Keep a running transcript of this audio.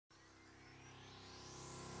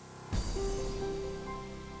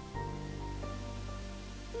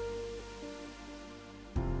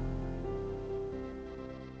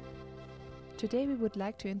Today we would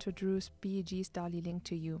like to introduce B.E.G's DALI-LINK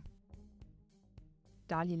to you.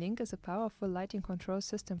 DALI-LINK is a powerful lighting control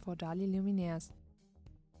system for DALI luminaires.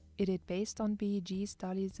 It is based on B.E.G's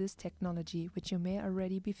DALI-LINK technology, which you may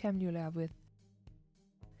already be familiar with.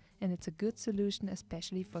 And it's a good solution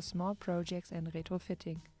especially for small projects and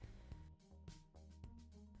retrofitting.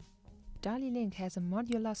 DALI-LINK has a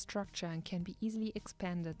modular structure and can be easily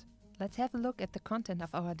expanded. Let's have a look at the content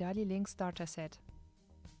of our DALI-LINK starter set.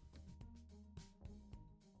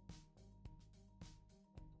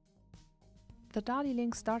 The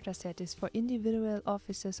DALI-LINK starter set is for individual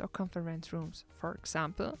offices or conference rooms. For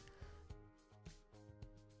example,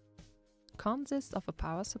 consists of a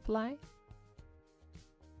power supply,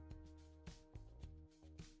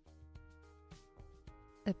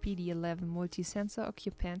 a PD11 multi-sensor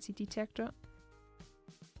occupancy detector,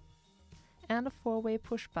 and a 4-way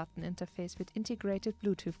push-button interface with integrated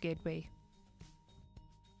Bluetooth gateway.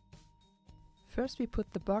 First we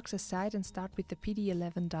put the box aside and start with the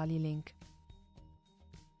PD11 DALI-LINK.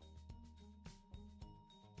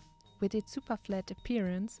 With its super flat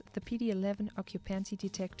appearance, the PD11 occupancy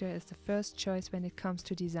detector is the first choice when it comes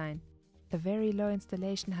to design. The very low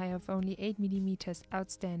installation height of only 8 mm is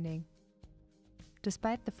outstanding.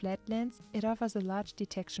 Despite the flat lens, it offers a large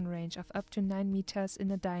detection range of up to 9 meters in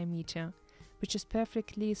a diameter, which is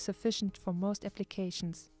perfectly sufficient for most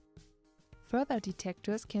applications. Further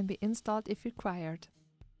detectors can be installed if required.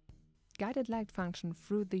 Guided light function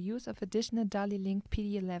through the use of additional DALI-LINK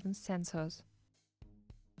PD11 sensors.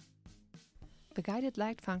 The guided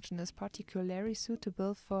light function is particularly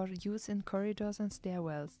suitable for use in corridors and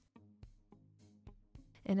stairwells.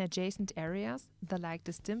 In adjacent areas, the light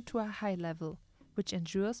is dimmed to a high level, which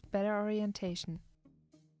ensures better orientation.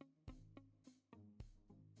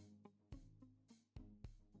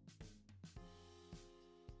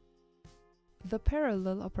 The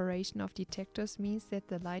parallel operation of detectors means that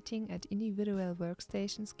the lighting at individual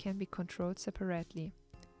workstations can be controlled separately.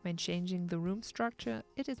 When changing the room structure,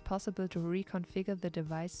 it is possible to reconfigure the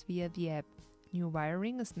device via the app. New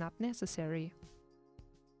wiring is not necessary.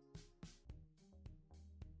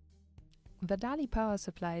 The DALI power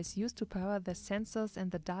supply is used to power the sensors and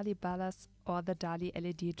the DALI ballasts or the DALI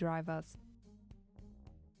LED drivers.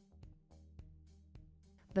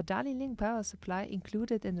 The DALI-LINK power supply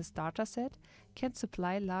included in the starter set can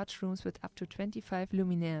supply large rooms with up to 25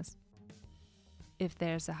 luminaires. If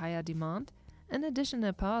there is a higher demand, an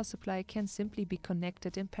additional power supply can simply be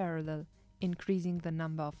connected in parallel, increasing the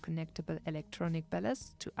number of connectable electronic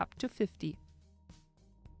ballasts to up to 50.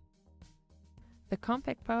 The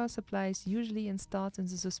compact power supply is usually installed in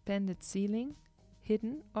the suspended ceiling,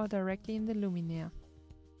 hidden or directly in the luminaire.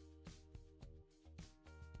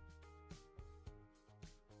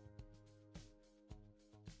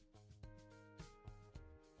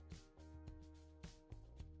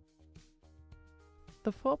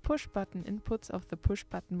 The 4 push-button inputs of the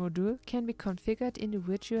push-button module can be configured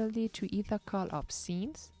individually to either call up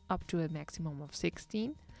scenes, up to a maximum of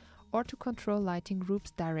 16, or to control lighting groups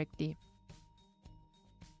directly.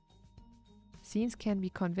 Scenes can be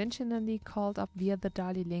conventionally called up via the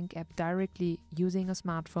DALI-LINK app directly using a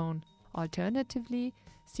smartphone. Alternatively,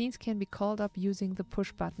 scenes can be called up using the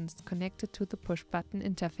push-buttons connected to the push-button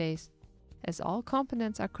interface. As all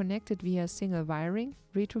components are connected via single wiring,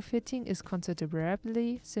 retrofitting is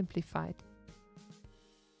considerably simplified.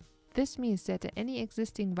 This means that any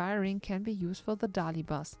existing wiring can be used for the DALI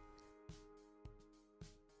bus.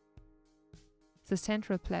 The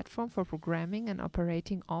central platform for programming and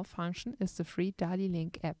operating all functions is the free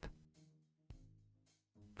DALI-LINK app.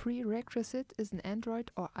 Prerequisite is an Android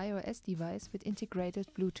or iOS device with integrated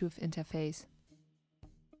Bluetooth interface.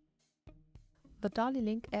 The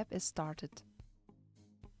DALI-LINK app is started.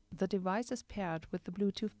 The device is paired with the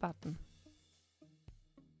Bluetooth button.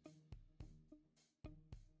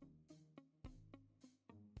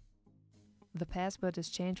 The password is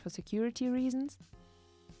changed for security reasons.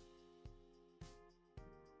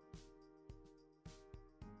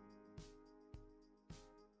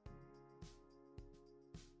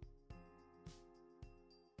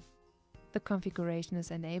 The configuration is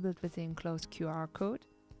enabled with the enclosed QR code.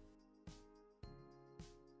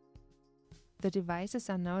 The devices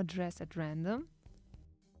are now addressed at random.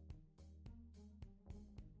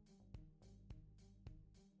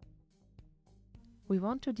 We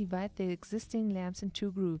want to divide the existing lamps in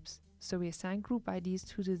 2 groups, so we assign group IDs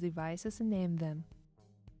to the devices and name them.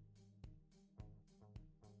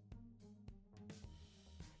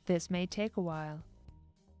 This may take a while.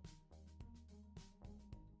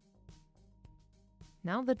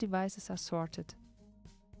 Now the devices are sorted.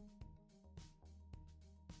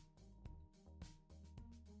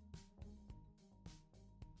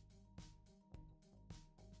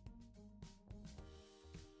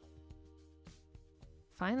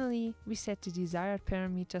 Finally, we set the desired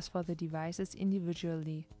parameters for the devices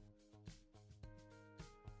individually.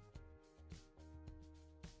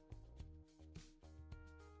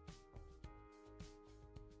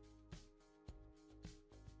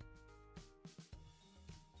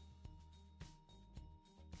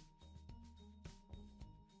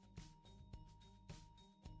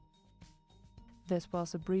 This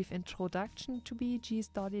was a brief introduction to B.E.G's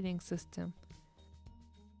DALI-LINK system.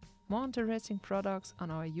 More interesting products on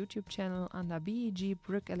our YouTube channel under B.E.G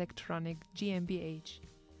Brück Electronic GmbH.